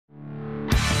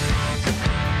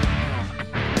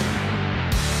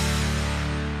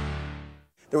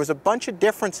There was a bunch of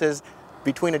differences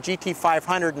between a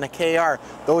GT500 and a KR.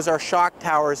 Those are shock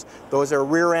towers, those are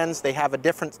rear ends, they have a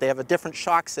different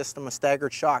shock system, a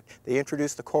staggered shock. They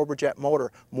introduced the Cobra Jet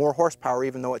motor, more horsepower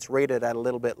even though it's rated at a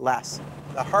little bit less.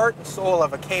 The heart and soul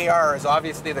of a KR is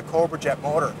obviously the Cobra Jet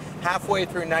motor. Halfway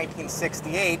through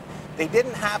 1968, they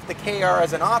didn't have the KR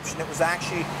as an option, it was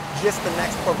actually just the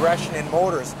next progression in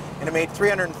motors, and it made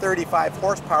 335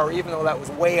 horsepower even though that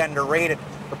was way underrated.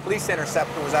 The Police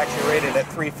Interceptor was actually rated at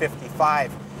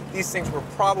 355. These things were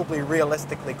probably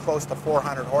realistically close to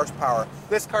 400 horsepower.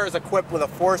 This car is equipped with a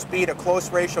 4-speed, a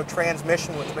close ratio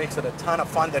transmission, which makes it a ton of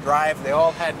fun to drive. They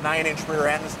all had 9-inch rear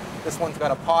ends. This one's got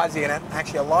a posi in it.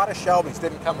 Actually, a lot of Shelbys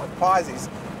didn't come with posis,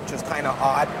 which is kind of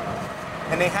odd.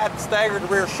 And they had staggered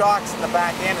rear shocks in the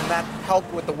back end, and that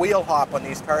helped with the wheel hop on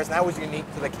these cars, and that was unique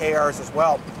to the KRs as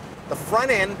well. The front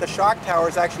end, the shock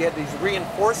towers actually had these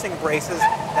reinforcing braces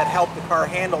that helped the car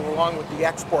handle along with the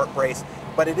export brace.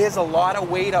 But it is a lot of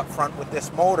weight up front with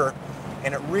this motor,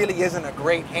 and it really isn't a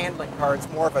great handling car. It's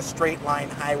more of a straight line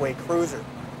highway cruiser.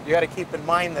 You got to keep in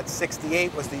mind that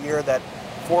 '68 was the year that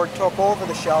Ford took over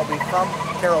the Shelby from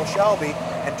Carroll Shelby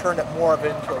and turned it more of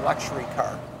into a luxury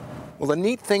car. Well, the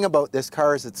neat thing about this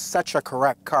car is it's such a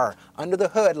correct car. Under the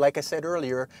hood, like I said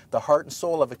earlier, the heart and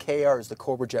soul of a KR is the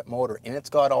Cobra Jet motor, and it's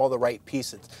got all the right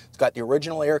pieces. It's got the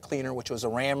original air cleaner, which was a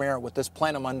ram air with this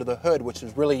plenum under the hood, which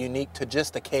is really unique to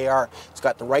just the KR. It's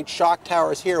got the right shock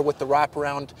towers here with the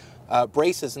wraparound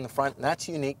braces in the front, and that's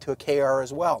unique to a KR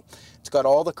as well. It's got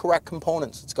all the correct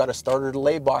components. It's got a starter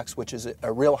delay box, which is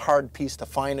a real hard piece to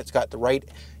find. It's got the right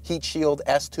heat shield,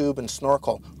 S-tube, and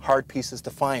snorkel, hard pieces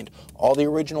to find. All the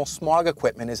original smog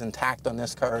equipment is intact on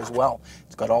this car as well.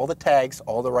 It's got all the tags,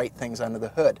 all the right things under the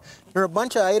hood. There are a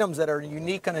bunch of items that are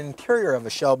unique on the interior of a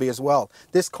Shelby as well.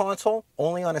 This console,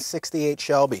 only on a '68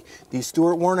 Shelby. These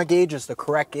Stewart Warner gauges, the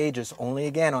correct gauges, only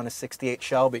again on a '68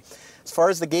 Shelby. As far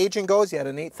as the gauging goes, you had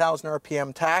an 8,000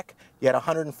 RPM tach, you had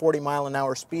 140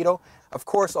 mile-an-hour speedo. Of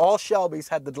course, all Shelbys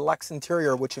had the deluxe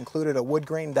interior, which included a wood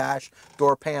grain dash,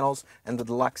 door panels, and the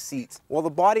deluxe seats. Well, the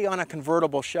body on a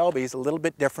convertible Shelby is a little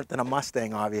bit different than a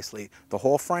Mustang, obviously. The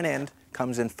whole front end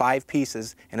comes in 5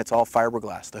 pieces, and it's all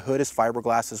fiberglass. The hood is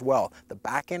fiberglass as well. The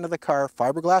back end of the car,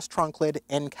 fiberglass trunk lid,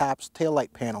 end caps,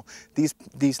 taillight panel.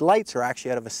 These lights are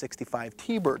actually out of a '65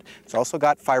 T-Bird. It's also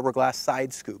got fiberglass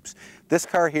side scoops. This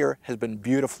car here has been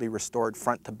beautifully restored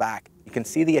front to back. You can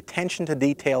see the attention to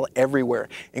detail everywhere,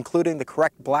 including the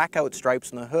correct blackout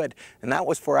stripes in the hood. And that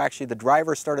was for actually the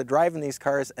driver started driving these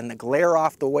cars, and the glare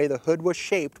off the way the hood was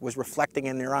shaped was reflecting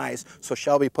in their eyes. So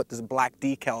Shelby put this black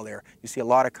decal there. You see a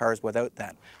lot of cars without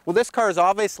that. Well, this car has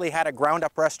obviously had a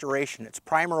ground-up restoration. It's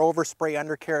primer, overspray,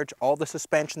 undercarriage, all the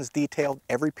suspension's detailed.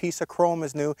 Every piece of chrome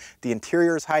is new. The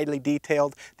interior is highly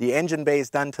detailed. The engine bay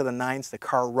is done to the nines. The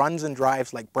car runs and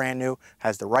drives like brand new.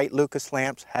 Has the right Lucas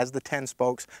lamps, has the 10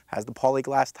 spokes, has the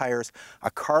polyglass tires. A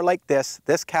car like this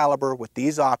caliber, with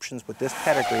these options, with this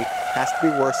pedigree, has to be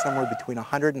worth somewhere between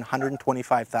 $100,000 and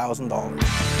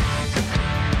 $125,000.